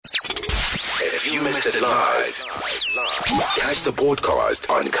Broadcasted live. Catch the podcast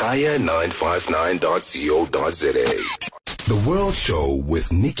on kaya959.co.za. The World Show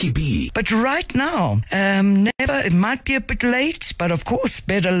with Nikki B. But right now, it might be a bit late, but of course,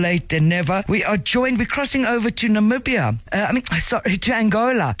 better late than never. We're crossing over to Namibia. To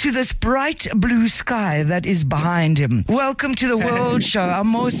Angola, to this bright blue sky that is behind him. Welcome to the World Show.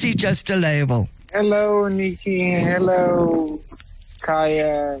 Amosi Just a Label. Hello, Nikki. Hello,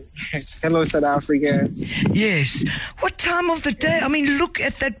 Kaya. Hello, South Africa. Yes. What time of the day? I mean, look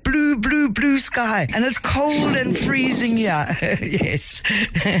at that blue sky. And it's cold and freezing here. Yes.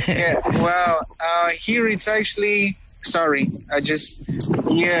 Yeah, well, here it's actually... Sorry,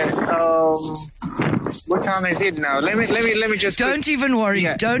 what time is it now? Let me just... Don't even worry.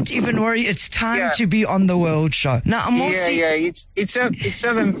 Yeah. Don't even worry. It's time to be on the World Show. Now, it's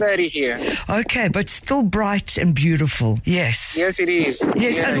 7:30 here. Okay, but still bright and beautiful. Yes. Yes, it is.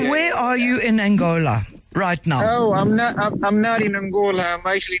 Yes, where are you in Angola right now? Oh, I'm not in Angola. I'm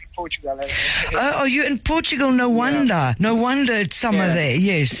actually in Portugal. Are you in Portugal? No wonder. No wonder it's summer there.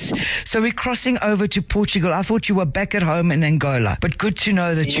 Yes. So we're crossing over to Portugal. I thought you were back at home in Angola, but good to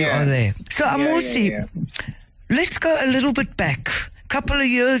know that you are there. So Amosi, let's go a little bit back. Couple of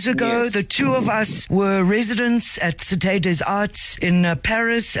years ago, the two of us were residents at Cité des Arts in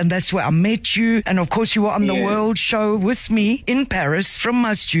Paris, and that's where I met you. And of course, you were on the World Show with me in Paris from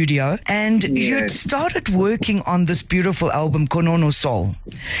my studio, and you had started working on this beautiful album, Konono Soul.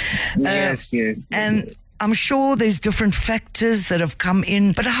 Yes. And I'm sure there's different factors that have come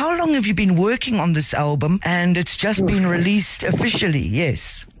in, but how long have you been working on this album? And it's just been released officially,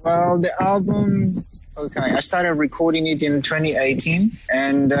 yes. Well, the album... Okay, I started recording it in 2018,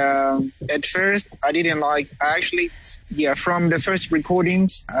 and at first I didn't from the first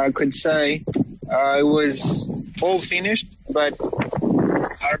recordings, I could say it was all finished, but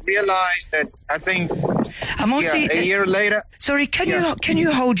I realized that a year later... Sorry, can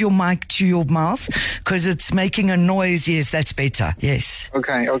you hold your mic to your mouth? Because it's making a noise. Yes, that's better. Yes.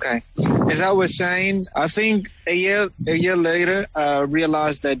 Okay. As I was saying, I think a year later, I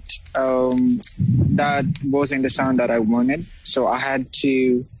realized that that wasn't the sound that I wanted. So I had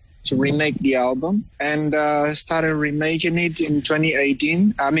to remake the album, and started remaking it in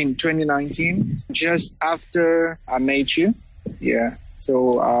 2019, just after I met you. Yeah.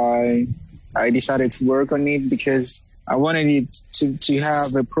 So I decided to work on it because I wanted it to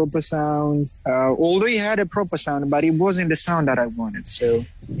have a proper sound. Although it had a proper sound, but it wasn't the sound that I wanted. So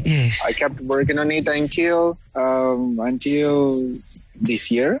I kept working on it until this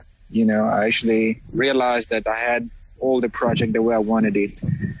year. You know, I actually realized that I had all the project the way I wanted it.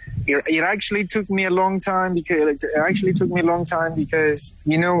 It actually took me a long time because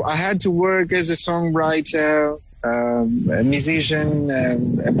I had to work as a songwriter, a musician,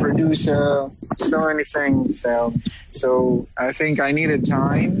 a producer, so many things. So I think I needed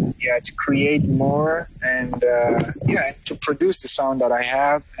time, to create more and to produce the sound that I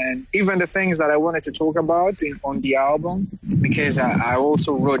have, and even the things that I wanted to talk about on the album, because I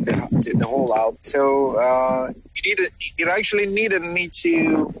also wrote the whole album. So it actually needed me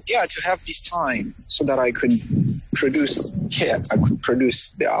to have this time so that I could produce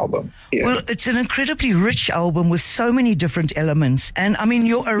the album. Yeah. Well, it's an incredibly rich album with so many different elements, and I mean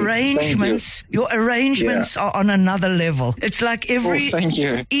your arrangements are on another level. It's like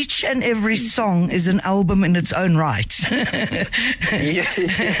each and every song is an album in its own right.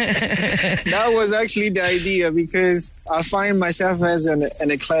 That was actually the idea, because I find myself as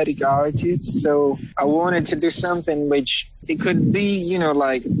an eclectic artist, so I wanted to do something which it could be,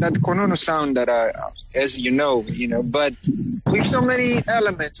 like that Konono sound that as you know, but with so many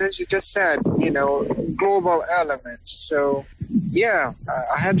elements, as you just said, global elements. So, I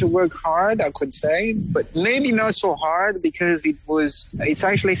had to work hard, I could say, but maybe not so hard, because it's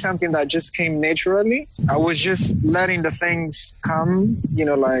actually something that just came naturally. I was just letting the things come,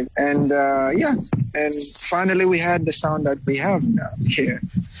 and finally we had the sound that we have now here.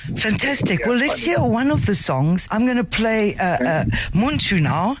 Fantastic. Well, let's hear one of the songs. I'm going to play Muntu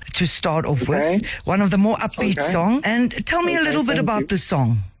now to start off with, one of the more upbeat songs. And tell me a little bit about the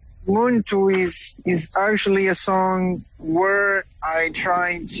song. Muntu is actually a song where I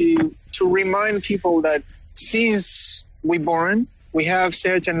try to remind people that since we're born, we have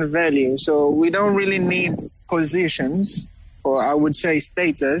certain values. So we don't really need positions, or I would say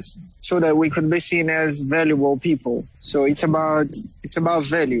status, so that we could be seen as valuable people. So it's about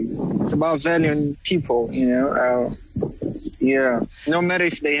value. It's about valuing people, No matter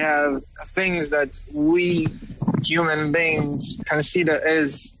if they have things that we human beings consider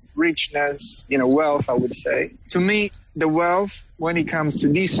as richness, wealth, I would say. To me, the wealth, when it comes to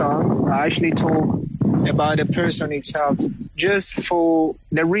this song, I actually talk about the person itself, just for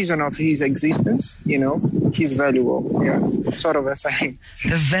the reason of his existence, you know, he's valuable. Yeah, sort of a thing.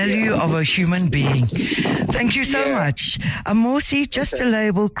 The value of a human being. Thank you so much. Amosi, just a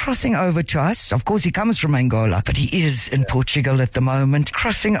label, crossing over to us. Of course, he comes from Angola, but he is in Portugal at the moment,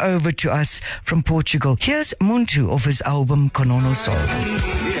 crossing over to us from Portugal. Here's Muntu of his album Konono Soul.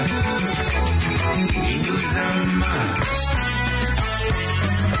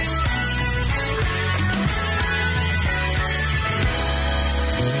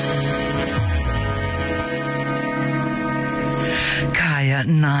 Kaya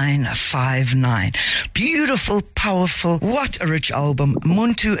 959. Beautiful, powerful. What a rich album.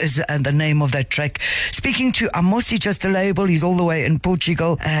 Muntu is the name of that track. Speaking to Amosi, just a label. He's all the way in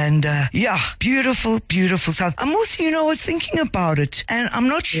Portugal. And beautiful, beautiful sound. Amosi, you know, I was thinking about it. And I'm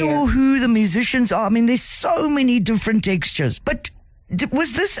not sure who the musicians are. I mean, there's so many different textures. But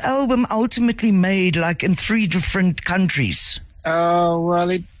was this album ultimately made like in 3 different countries?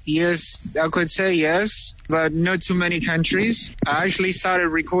 Yes, I could say yes, but not too many countries. I actually started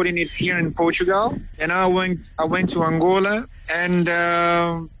recording it here in Portugal, and I went to Angola, and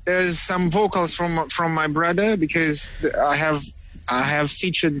there's some vocals from my brother, because I have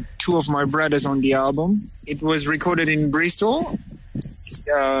featured 2 of my brothers on the album. It was recorded in Bristol,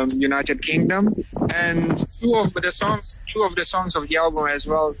 United Kingdom, and two of the songs of the album as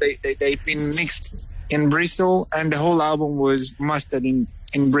well. They've been mixed in Bristol, and the whole album was mastered in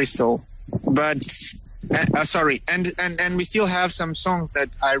Bristol. But and we still have some songs that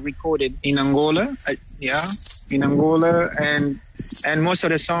I recorded in Angola. In Angola, and most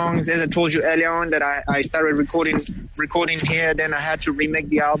of the songs, as I told you earlier on, that I started recording here. Then I had to remake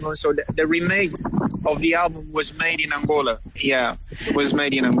the album. So the remake of the album was made in Angola. Yeah, it was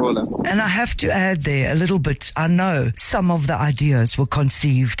made in Angola. And I have to add there a little bit. I know some of the ideas were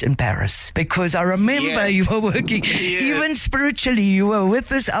conceived in Paris, because I remember you were working, even spiritually, you were with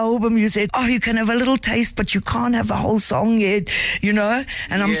this album. You said, oh, you can have a little taste, but you can't have the whole song yet, you know?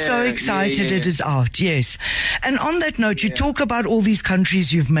 And I'm so excited it is out. Yes. And on that note, you talk about all these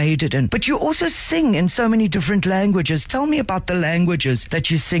countries you've made it in, but you also sing in so many different languages. Tell me about the languages that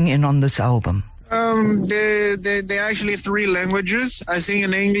you sing in on this album. They're actually 3 languages. I sing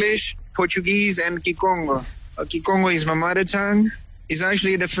in English, Portuguese, and Kikongo. Kikongo is my mother tongue. It's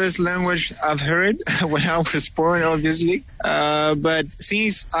actually the first language I've heard when I was born, obviously. But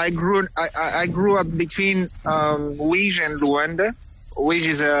since I grew up between Uige and Luanda.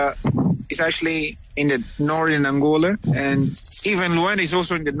 Uige is actually in the northern Angola, and even Luanda is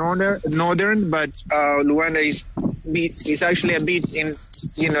also in the northern, but Luanda is actually a bit in,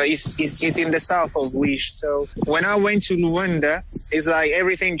 you know, it's in the south of Uige. So when I went to Luanda, it's like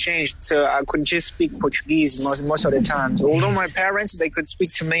everything changed. So I could just speak Portuguese most of the time. Although my parents, they could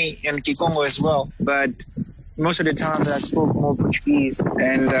speak to me in Kikongo as well, but most of the time I spoke more Portuguese.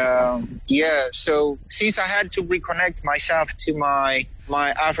 And so since I had to reconnect myself to my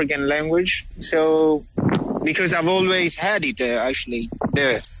African language, so because I've always had it actually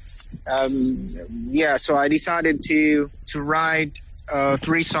there. So I decided to write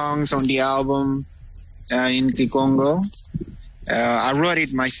 3 songs on the album in Kikongo. I wrote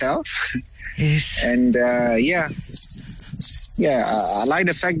it myself. Yes. And I like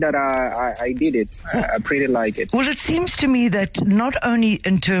the fact that I did it. I pretty like it. Well, it seems to me that not only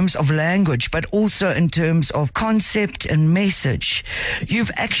in terms of language, but also in terms of concept and message, you've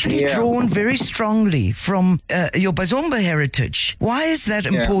actually drawn very strongly from your Bazomba heritage. Why is that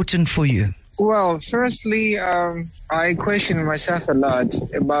important for you? Well, firstly, I question myself a lot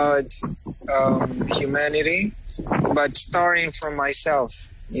about humanity, but starting from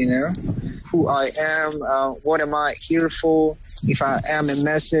myself, you know, who I am, what am I here for, if I am a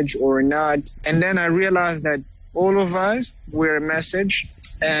message or not. And then I realized that all of us, we're a message.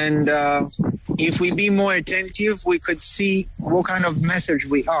 And if we be more attentive, we could see what kind of message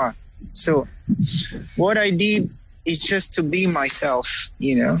we are. So what I did is just to be myself,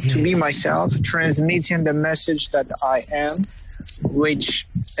 you know, to be myself, transmitting the message that I am, which,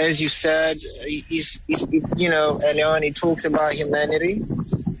 as you said, is you know, Elion, it talks about humanity.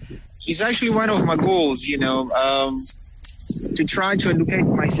 It's actually one of my goals, you know, to try to educate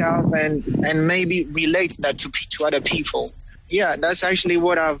myself and maybe relate that to other people. Yeah, that's actually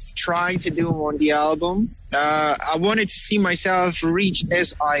what I've tried to do on the album. I wanted to see myself reach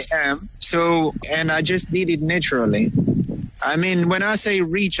as I am. So, and I just did it naturally. I mean, when I say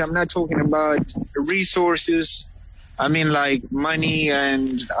reach, I'm not talking about resources. I mean, like money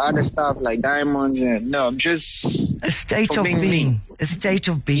and other stuff like diamonds. No, I'm just a state of being. A state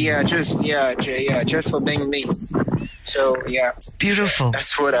of being. Yeah, just for being me. So, yeah. Beautiful.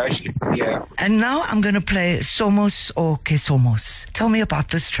 That's what I actually, yeah. And now I'm going to play Somos o Que Somos. Tell me about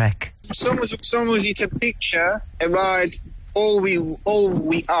this track. Somos, it's a picture about all we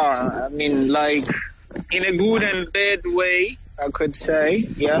are. I mean, like, in a good and bad way, I could say.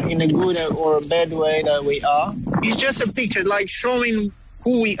 Yeah, in a good or a bad way that we are. It's just a picture, like showing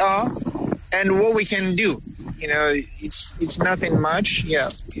who we are and what we can do. You know, it's nothing much. Yeah,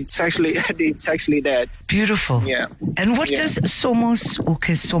 it's actually that. Beautiful. Yeah. And what does Somos o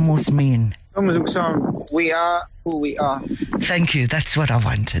Que Somos mean? We are who we are. Thank you. That's what I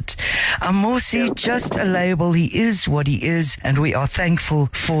wanted. Amosi, just a label. He is what he is, and we are thankful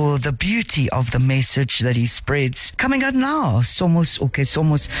for the beauty of the message that he spreads. Coming up now, Somos o Que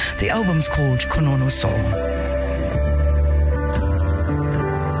Somos. The album's called Konono Soul.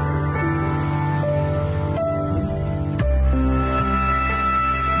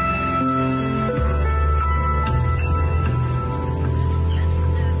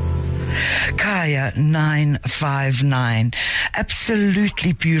 Kaya 959.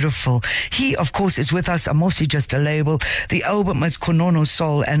 Absolutely beautiful. He, of course, is with us. Amosi, just a label. The album is Konono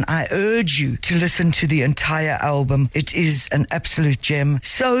Soul, and I urge you to listen to the entire album. It is an absolute gem.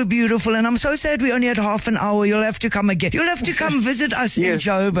 So beautiful. And I'm so sad we only had half an hour. You'll have to come again. You'll have to come visit us in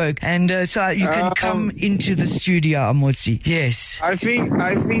Joburg. And so you can come into the studio, Amosi. Yes. I think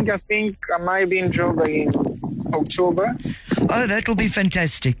I might be in Joburg in October. Oh, that'll be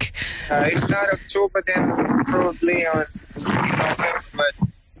fantastic. If not October, then probably on November.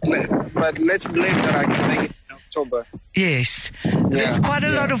 But let's believe that I can make it in October. Yes. There's quite a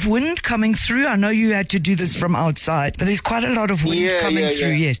lot of wind coming through. I know you had to do this from outside, but there's quite a lot of wind coming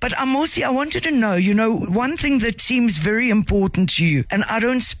through, yes. But Amosi, I wanted to know, one thing that seems very important to you, and I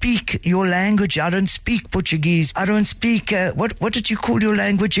don't speak your language, I don't speak Portuguese, I don't speak, what did you call your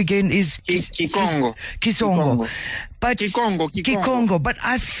language again? Kikongo. Kisongo. But Kikongo. But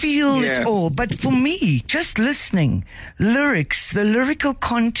I feel it all. But for me, just listening, lyrics, the lyrical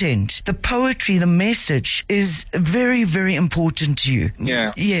content, the poetry, the message is very, very important to you.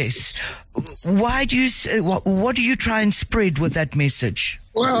 Yeah. Yes. Why do you? What do you try and spread with that message?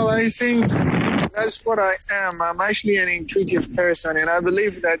 Well, I think that's what I am. I'm actually an intuitive person, and I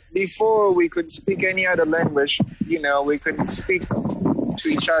believe that before we could speak any other language, we could speak to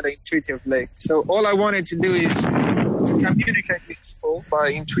each other intuitively. So all I wanted to do is to communicate with people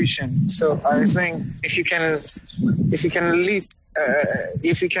by intuition. So I think if you can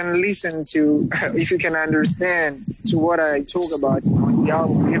understand to what I talk about on the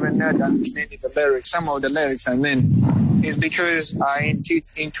album, even not understanding the lyrics, some of the lyrics, I mean, is because I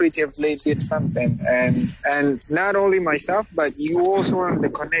intuitively did something, and not only myself, but you also on the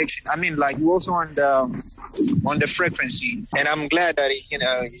connection. I mean, like you also on the frequency, and I'm glad that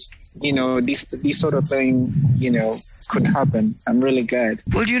this sort of thing, could happen. I'm really glad.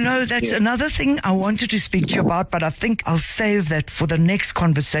 Well, that's another thing I wanted to speak to you about, but I think I'll save that for the next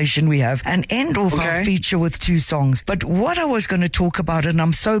conversation we have and end off our feature with 2 songs. But what I was going to talk about, and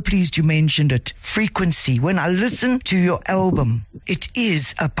I'm so pleased you mentioned it, frequency. When I listen to your album, it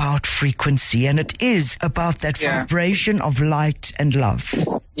is about frequency, and it is about that vibration of light and love.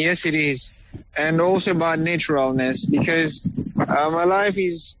 Yes, it is. And also about naturalness, because my life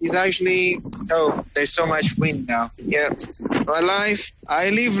is actually, there's so much wind now. Yeah, I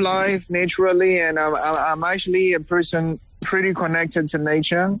live life naturally, and I'm actually a person pretty connected to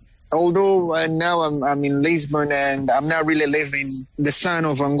nature. Although now I'm in Lisbon and I'm not really living the sun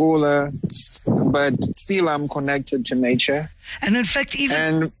of Angola, but still I'm connected to nature. And in fact,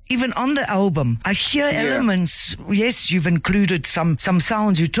 even on the album, I hear elements. Yes, you've included some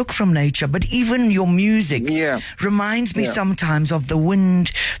sounds you took from nature, but even your music reminds me sometimes of the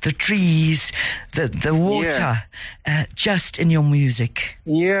wind, the trees, the water, just in your music.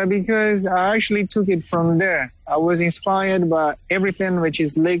 Yeah, because I actually took it from there. I was inspired by everything which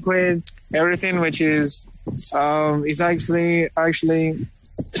is liquid, everything which is actually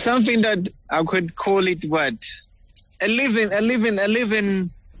something that I could call it a living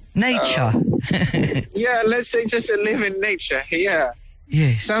nature. Let's say just a living nature.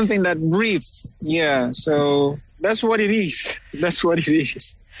 Yes. Something that breathes. So that's what it is.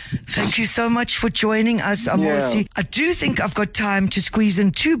 Thank you so much for joining us, Amosi. I do think I've got time to squeeze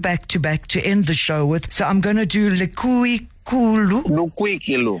in 2 back-to-back to end the show with. So I'm going to do Lukwikulu.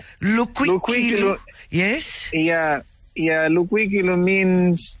 Lukwikulu. Yes? Yeah, Lukwikulu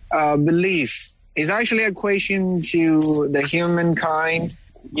means belief. It's actually a question to the humankind.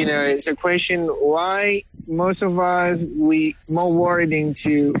 It's a question why most of us, we more worried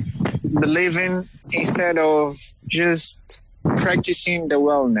into believing instead of just practicing the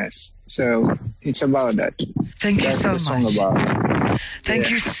wellness. So it's about that. Thank you That's so the song much. about. Thank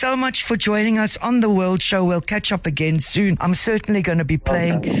you so much for joining us on The World Show. We'll catch up again soon. I'm certainly going to be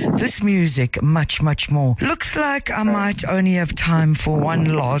playing this music much, much more. Looks like I might only have time for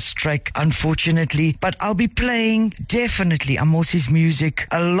one last track, unfortunately, but I'll be playing definitely Amosi's music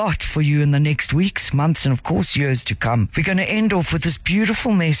a lot for you in the next weeks, months, and of course years to come. We're going to end off with this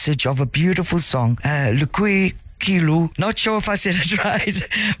beautiful message of a beautiful song, Lukui Kilu. Not sure if I said it right,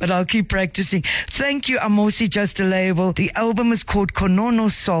 but I'll keep practicing. Thank you, Amosi, Just a Label. The album is called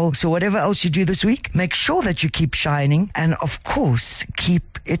Konono Soul. So whatever else you do this week, make sure that you keep shining. And of course,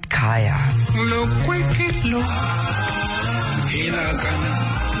 keep it kaya.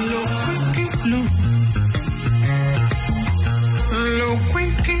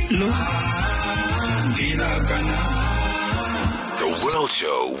 The World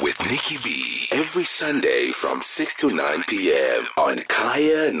Show with Nikki B. Every Sunday from 6 to 9 p.m. on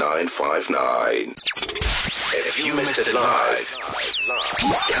Kaya 959. If you missed it live,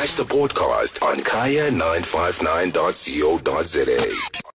 catch the podcast on kaya959.co.za.